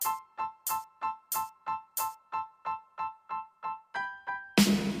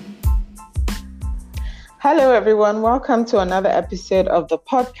Hello, everyone. Welcome to another episode of the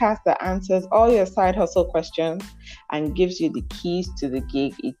podcast that answers all your side hustle questions and gives you the keys to the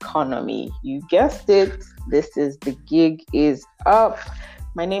gig economy. You guessed it. This is The Gig is Up.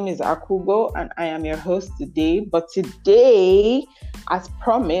 My name is Akubo and I am your host today. But today, as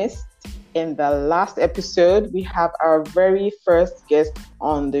promised in the last episode, we have our very first guest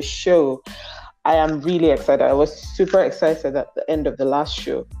on the show. I am really excited. I was super excited at the end of the last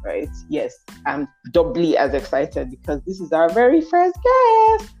show, right? Yes, I'm doubly as excited because this is our very first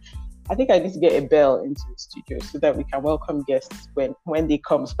guest. I think I need to get a bell into the studio so that we can welcome guests when they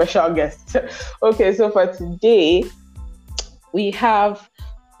come, special guests. Okay, so for today, we have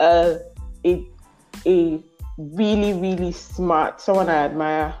a really, really smart, someone I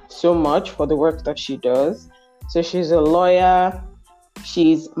admire so much for the work that she does. So she's a lawyer.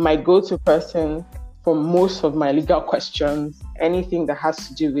 She's my go-to person for most of my legal questions, anything that has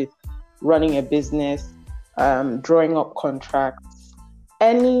to do with running a business, drawing up contracts,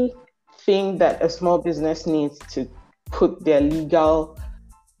 anything that a small business needs to put their legal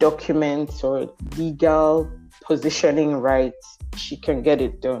documents or legal positioning right, she can get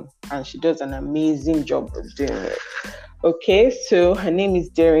it done. And she does an amazing job of doing it. Okay, so her name is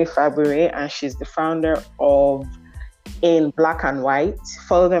Dering Fabure, and she's the founder of In Black and White.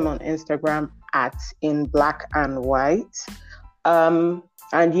 Follow them on Instagram at In Black and White.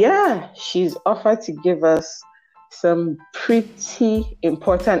 And yeah, she's offered to give us some pretty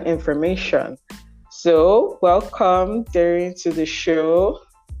important information. So welcome, Dering, to the show.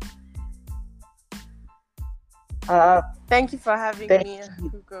 Thank you for having me,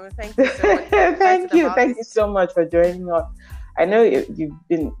 Hugo. Thank you so much. Thank you so much for joining us. I know you've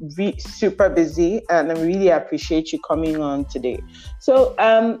been super busy, and I really appreciate you coming on today. So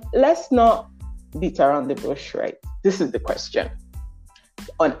let's not beat around the bush, right? This is the question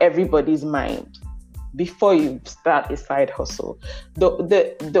on everybody's mind before you start a side hustle.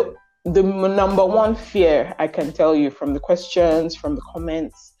 The number one fear, I can tell you from the questions, from the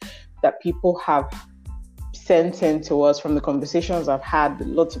comments that people have sent in to us, from the conversations I've had,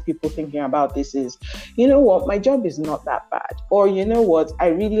 lots of people thinking about this is, you know what, my job is not that bad. Or, you know what, I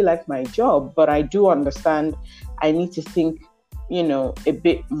really like my job, but I do understand I need to think, a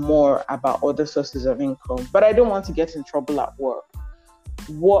bit more about other sources of income, but I don't want to get in trouble at work.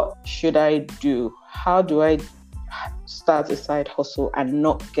 What should I do? How do I start a side hustle and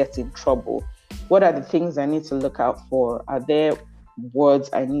not get in trouble? What are the things I need to look out for? Are there words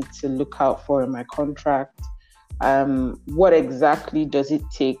I need to look out for in my contract? What exactly does it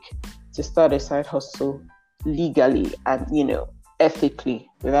take to start a side hustle legally and, ethically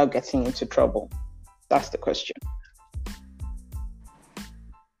without getting into trouble? That's the question.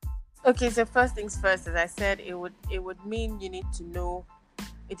 Okay, so first things first, as I said, it would mean you need to know.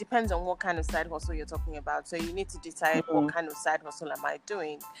 It depends on what kind of side hustle you're talking about. So you need to decide what kind of side hustle am I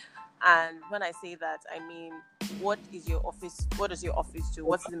doing. And when I say that, I mean, what is your office? What does your office do?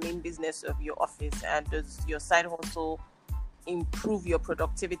 What's the main business of your office? And does your side hustle improve your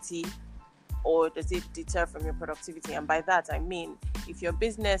productivity, or does it deter from your productivity? And by that, I mean, if you're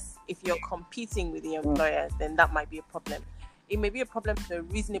competing with the employers, then that might be a problem. It may be a problem to a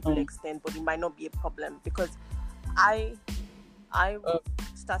reasonable extent, but it might not be a problem, because I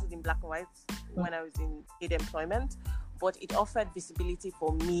started in Black and White when I was in paid employment, but it offered visibility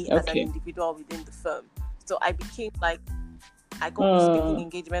for me as an individual within the firm. So I became I got speaking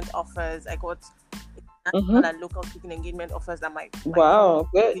engagement offers, I got national and local speaking engagement offers that my firm was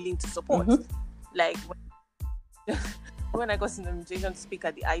willing to support. Like when I got an invitation to speak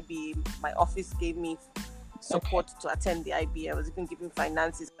at the IBA, my office gave me support to attend the IBA. I was even given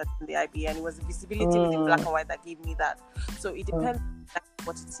finances to attend the IBA, and it was the visibility within Black and White that gave me that. So it depends on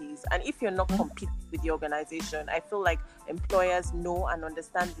what it is. And if you're not competing with the organization, I feel like employers know and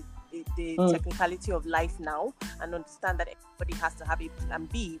understand the technicality of life now, and understand that everybody has to have a plan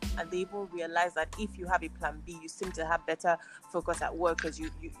B, and they even realize that if you have a plan B, you seem to have better focus at work, because you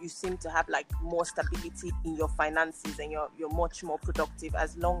seem to have more stability in your finances, and you're much more productive,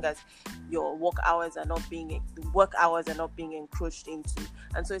 as long as your work hours are not being encroached into.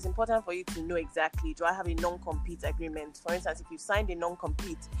 And so it's important for you to know exactly, do I have a non-compete agreement? For instance, if you signed a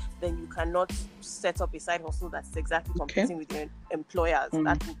non-compete, then you cannot set up a side hustle that's exactly competing with your employers.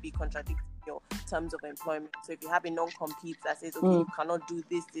 That would be contradicting your terms of employment. So if you have a non-compete that says, okay, you cannot do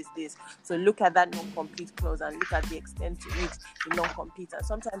this. So look at that non-compete clause and look at the extent to which the non-compete. And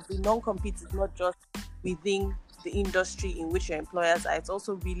sometimes the non-compete is not just within the industry in which your employers are, it's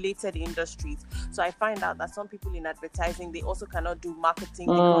also related industries. So I find out that some people in advertising, they also cannot do marketing,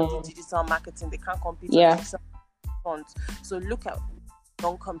 they can't do digital marketing, they can't compete on digital fronts. So look at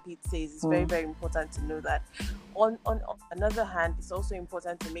non-compete says. It's very, very important to know that. On another hand, it's also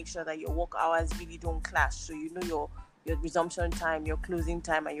important to make sure that your work hours really don't clash. So you know your resumption time, your closing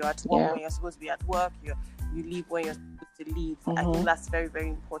time, and you're at work when you're supposed to be at work. You leave when you're supposed to leave. I think that's very, very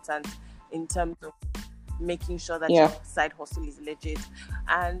important in terms of making sure that your side hustle is legit.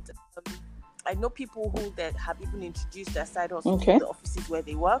 And I know people who that have even introduced their side hustle to the offices where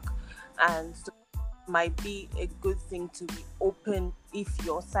they work, and so it might be a good thing to be open if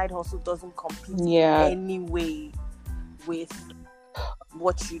your side hustle doesn't compete in any way with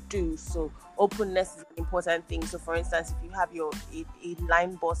what you do. So openness is an important thing. So for instance, if you have a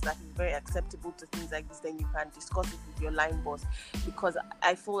line boss that is very acceptable to things like this, then you can discuss it with your line boss. Because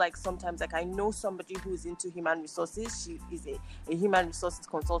I feel like sometimes, like I know somebody who is into human resources. She is a human resources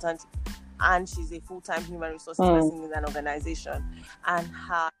consultant, and she's a full-time human resources person in an organization, and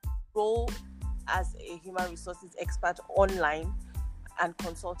her role as a human resources expert online and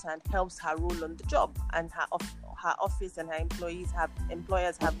consultant helps her role on the job, and her office and her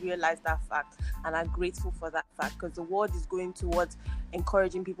employers have realized that fact and are grateful for that fact, because the world is going towards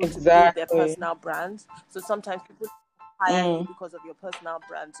encouraging people to build their personal brands. So sometimes people hire you because of your personal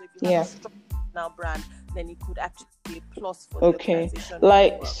brand. So if you have a strong personal brand, then it could actually be a plus for the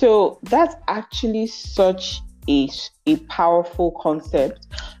organization. So that's actually such a powerful concept,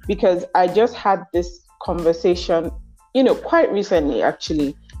 because I just had this conversation, quite recently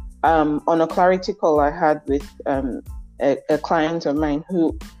actually, on a clarity call I had with a client of mine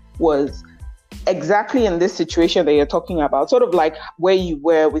who was exactly in this situation that you're talking about, sort of like where you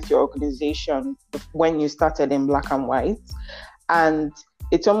were with your organization when you started in Black and White. And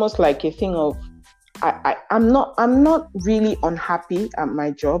it's almost like a thing of, I'm not really unhappy at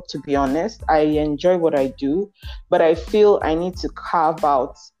my job, to be honest. I enjoy what I do, but I feel I need to carve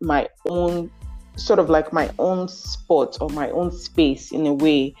out my own, sort of like my own spot or my own space in a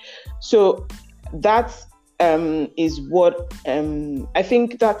way. So that's is what I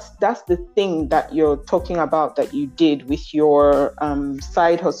think that's the thing that you're talking about, that you did with your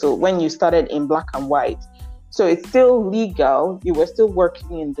side hustle when you started in Black and White. So it's still legal, you were still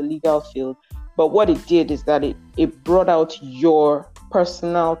working in the legal field, but what it did is that it brought out your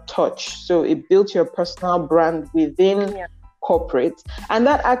personal touch. So it built your personal brand within corporate, and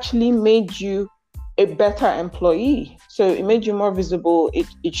that actually made you a better employee. So it made you more visible.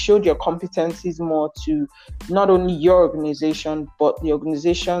 It showed your competencies more to not only your organization, but the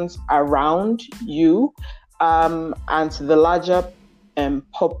organizations around you, and to the larger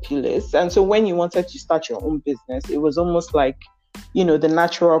populace. And so when you wanted to start your own business, it was almost like, the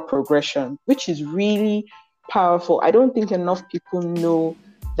natural progression, which is really powerful. I don't think enough people know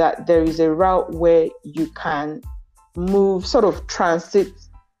that there is a route where you can move, sort of transit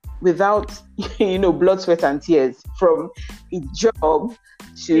without, blood, sweat, and tears, from a job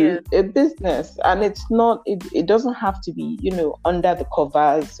to a business. And it's not, it doesn't have to be, under the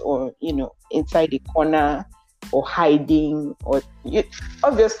covers or, inside a corner or hiding, or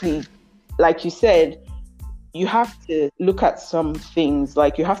obviously, like you said, you have to look at some things,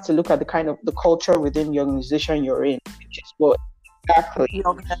 like you have to look at the kind of the culture within the organization you're in, which is what exactly,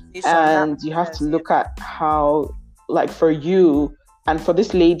 and you have to look at how, like for you and for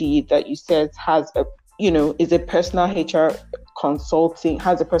this lady that you said has a, is a personal HR consulting,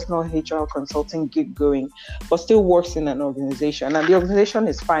 has a personal HR consulting gig going, but still works in an organization, and the organization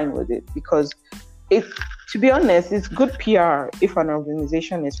is fine with it, because to be honest, it's good PR if an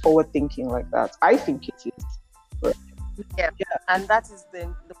organization is forward thinking like that. I think it is. Yeah, and that is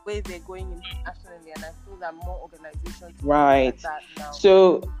the way they're going internationally, and I feel that more organizations like that now.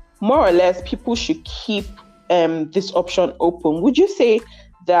 So more or less, people should keep this option open. Would you say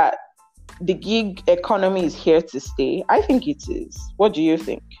that the gig economy is here to stay? I think it is. What do you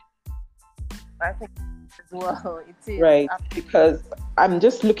think? I think as well it is. Right, absolutely. Because I'm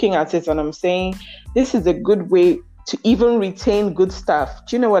just looking at it and I'm saying this is a good way to even retain good staff.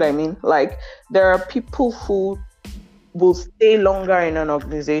 Do you know what I mean? Like, there are people who will stay longer in an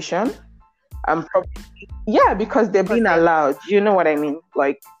organization, and probably because they're being allowed. You know what I mean?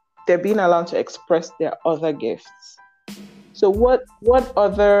 Like, they're being allowed to express their other gifts. So what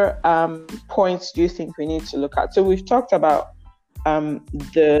other points do you think we need to look at? So we've talked about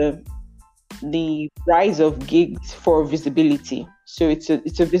the rise of gigs for visibility. So it's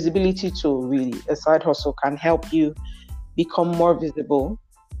a visibility tool, really. A side hustle can help you become more visible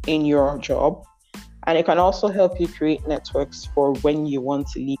in your job. And it can also help you create networks for when you want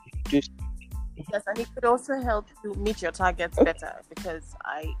to leave. Yes, and it could also help you meet your targets better, because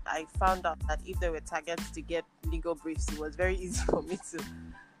I found out that if there were targets to get legal briefs, it was very easy for me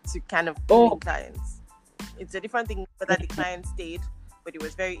to kind of win clients. It's a different thing whether the client stayed, but it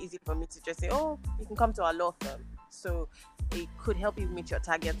was very easy for me to just say, oh, you can come to our law firm. So it could help you meet your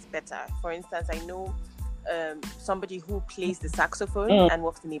targets better. For instance, I know somebody who plays the saxophone and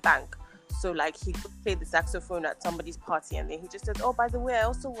works in a bank. So like he could play the saxophone at somebody's party, and then he just says, oh, by the way, I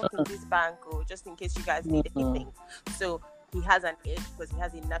also work in this bank, or just in case you guys need anything. So he has an edge because he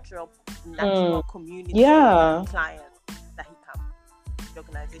has a natural community client that he can the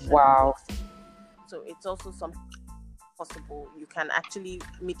organization. Wow. So it's also something possible. You can actually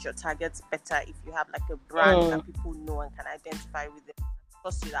meet your targets better if you have like a brand that people know and can identify with it.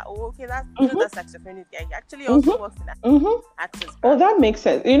 Trust you that, oh, okay, that's that saxophonist guy. He actually also works in that Access Bank. Oh, that makes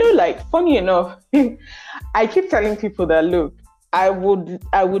sense. Like, funny enough, I keep telling people that, look, I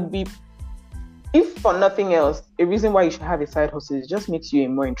would be, if for nothing else, a reason why you should have a side hustle is it just makes you a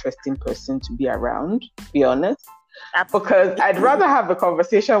more interesting person to be around, to be honest. Absolutely. Because I'd rather have a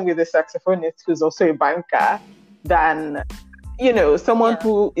conversation with a saxophonist who's also a banker than, someone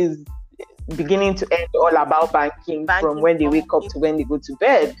who is beginning to end all about banking from when they wake up to when they go to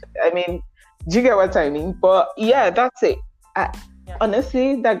bed. I mean, do you get what I mean? But yeah, that's it.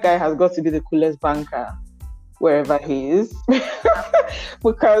 Honestly, that guy has got to be the coolest banker wherever he is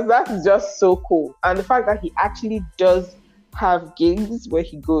because that's just so cool. And the fact that he actually does have gigs where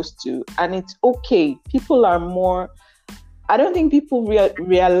he goes to, and it's okay. People are more, I don't think people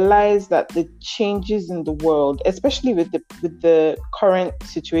realize that the changes in the world, especially with the current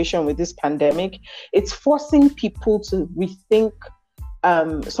situation with this pandemic, it's forcing people to rethink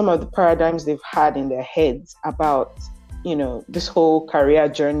some of the paradigms they've had in their heads about, this whole career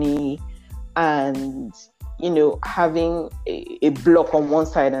journey and, having a block on one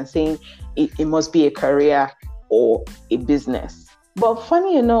side and saying it must be a career or a business. But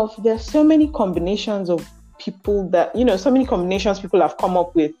funny enough, there's so many combinations of people that, so many combinations people have come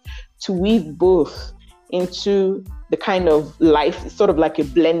up with to weave both into the kind of life, sort of like a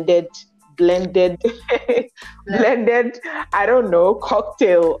blended, I don't know,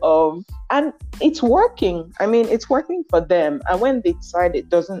 cocktail of, and it's working. I mean, it's working for them. And when they decide it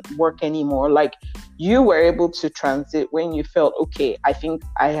doesn't work anymore, like you were able to transit when you felt, okay, I think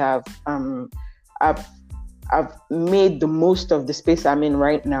I have, I've made the most of the space I'm in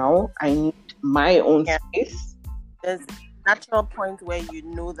right now. I need my own space. There's a natural point where you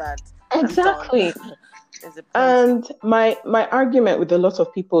know that. Exactly. And my argument with a lot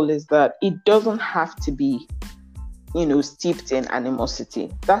of people is that it doesn't have to be, steeped in animosity.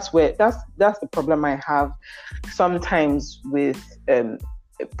 That's the problem I have sometimes with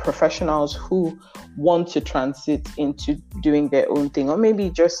professionals who want to transit into doing their own thing, or maybe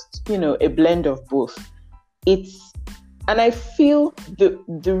just, a blend of both. And I feel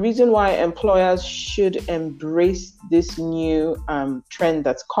the reason why employers should embrace this new trend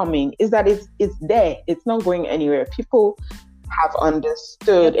that's coming is that it's there. It's not going anywhere. People have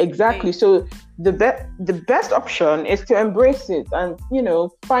understood exactly. So the best option is to embrace it and,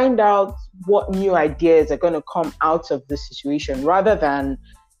 find out what new ideas are going to come out of the situation rather than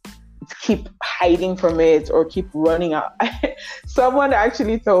keep hiding from it or keep running out. Someone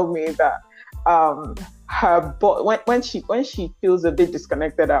actually told me that her boss, when she feels a bit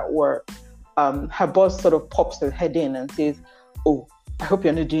disconnected at work, her boss sort of pops her head in and says, "Oh, I hope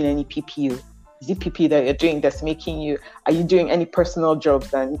you're not doing any PPU. Is it PPU that you're doing that's making you? Are you doing any personal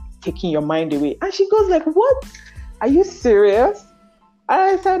jobs and taking your mind away?" And she goes like, "What? Are you serious?" And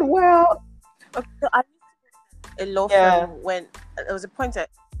I said, "Well, okay, so I used to a law firm when there was a point at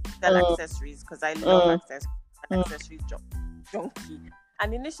sell accessories because I love accessories junkie."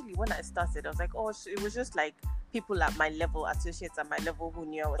 And initially, when I started, I was like, oh, it was just like people at my level, associates at my level who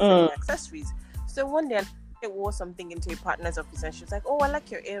knew I was selling accessories. So one day, I wore something into a partner's office and she was like, oh, I like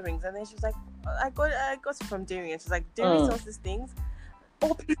your earrings. And then she was like, I got it from Darian. She was like, Darian sells these things.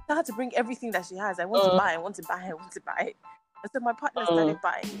 Oh, please tell her to bring everything that she has. I want to buy. And so my partner started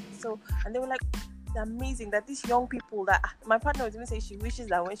buying. So, and they were like, it's amazing that these young people that my partner was even saying she wishes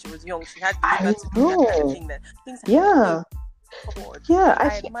that when she was young, she had the to do that kind of thing. That things forward. Yeah,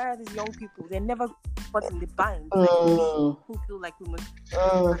 I admire these young people. They're never put in the bind like me, who feel like we must.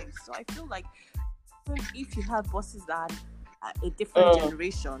 So I feel like if you have bosses that are a different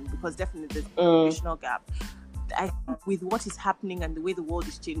generation, because definitely there's a generational gap. With what is happening and the way the world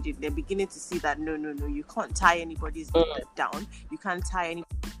is changing, they're beginning to see that no, you can't tie anybody's down. You can't tie any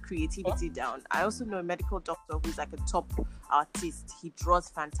creativity down. I also know a medical doctor who's like a top artist. He draws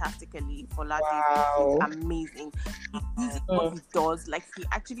fantastically. He's amazing. He uses what he does. Like he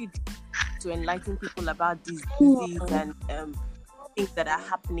actually to enlighten people about disease and things that are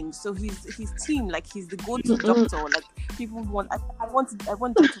happening. So his team, like he's the go-to doctor. Like people want, I want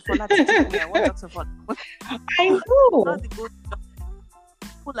Dr. Fola to take me. I want Dr. Fola. I know.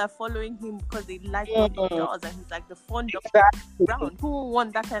 people are following him because they like what he does, and he's like the fun doctor around. Who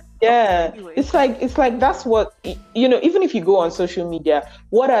won that kind of Yeah, anyway? it's like that's what, you know. Even if you go on social media,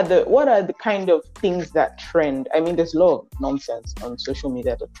 what are the kind of things that trend? I mean, there's a lot of nonsense on social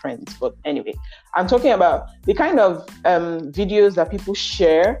media that trends, but anyway, I'm talking about the kind of videos that people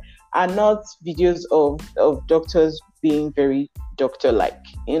share are not videos of doctors being very doctor-like.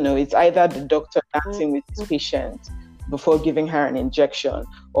 You know, it's either the doctor dancing with his patient before giving her an injection,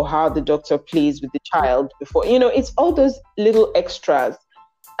 or how the doctor plays with the child before, you know, it's all those little extras.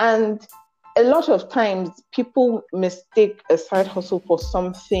 And a lot of times people mistake a side hustle for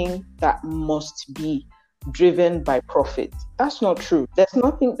something that must be driven by profit. That's not true. There's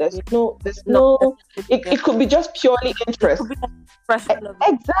no, it could be just purely interest.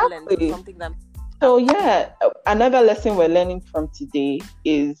 Exactly. Something that... So yeah, another lesson we're learning from today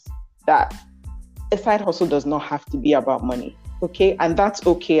is that a side hustle does not have to be about money, okay? And that's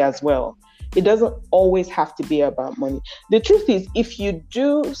okay as well. It doesn't always have to be about money. The truth is, if you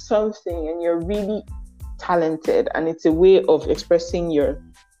do something and you're really talented and it's a way of expressing your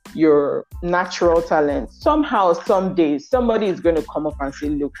natural talent, somehow, someday, somebody is going to come up and say,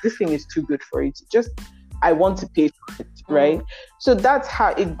 look, this thing is too good for it. I want to pay for it, right? So that's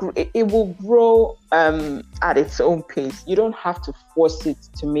how it will grow at its own pace. You don't have to force it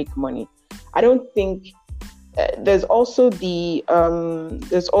to make money. I don't think there's also the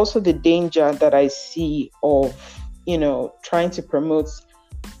danger that I see of, you know, trying to promote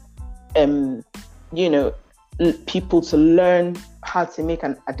you know, people to learn how to make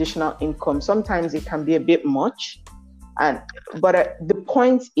an additional income. Sometimes it can be a bit much, but the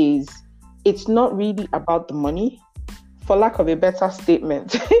point is, it's not really about the money. For lack of a better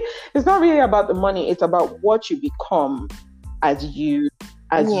statement, it's not really about the money. It's about what you become as you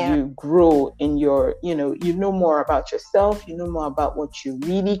grow in your, you know more about yourself, you know more about what you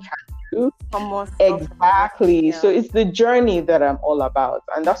really can do. Exactly. Yeah. So it's the journey that I'm all about,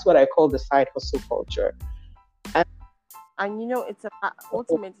 and that's what I call the side hustle culture. And you know, it's about,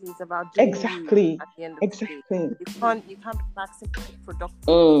 ultimately it's about doing exactly at the end of exactly the day. You can't be maximally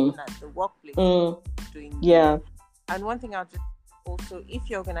productive at the workplace doing. Yeah. And one thing I'll just also, if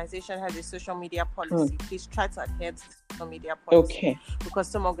your organization has a social media policy, please try to adhere to the social media policy. Okay. Because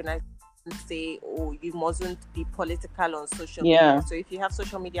some organizations say, oh, you mustn't be political on social media. So if you have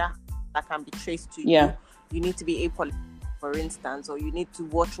social media that can be traced to you, you need to be apolitical, for instance, or you need to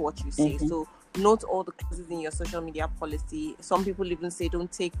watch what you say. So note all the clauses in your social media policy. Some people even say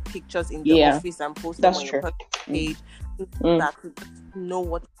don't take pictures in the office and post them on your personal page. That to know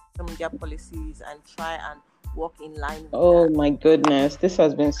what social media policy is and try and work in line with that. My goodness, this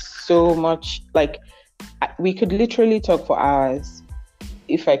has been so much, like, we could literally talk for hours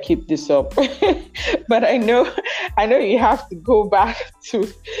if I keep this up. But I know you have to go back to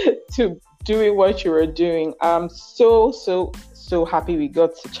doing what you were doing. I'm so happy we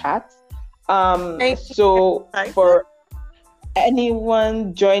got to chat. So for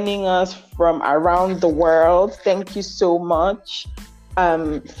anyone joining us from around the world, thank you so much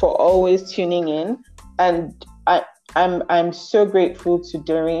for always tuning in. And I'm so grateful to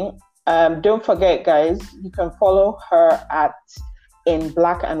Doreen. Don't forget, guys, you can follow her at In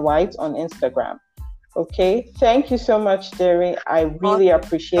Black and White on Instagram. Okay, thank you so much, Doreen. I really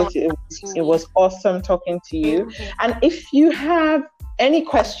appreciate it. It was awesome talking to you. And if you have any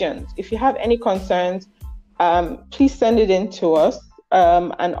questions, if you have any concerns, please send it in to us.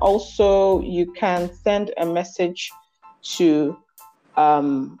 And also you can send a message to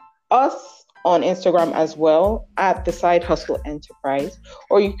us on Instagram as well at The Side Hustle Enterprise,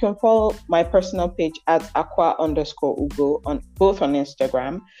 or you can follow my personal page at aqua_ugo on both on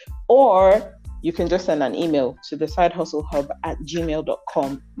Instagram, or you can just send an email to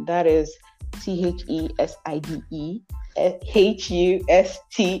thesidehustlehub@gmail.com. That is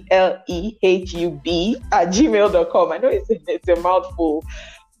THESIDEHUSTLEHUB@gmail.com. I know it's a mouthful,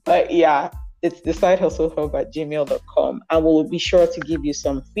 but yeah, it's thesidehustlehub@gmail.com, and we'll be sure to give you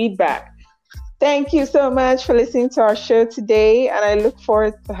some feedback. Thank you so much for listening to our show today, and I look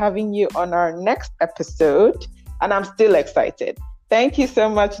forward to having you on our next episode, and I'm still excited. Thank you so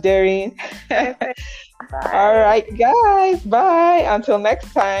much, Doreen. All right, guys, bye. Until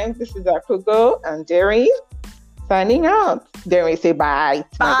next time, this is Akugo and Doreen signing out. Doreen, say bye.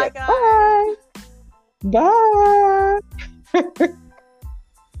 Bye, guys. Bye. Bye.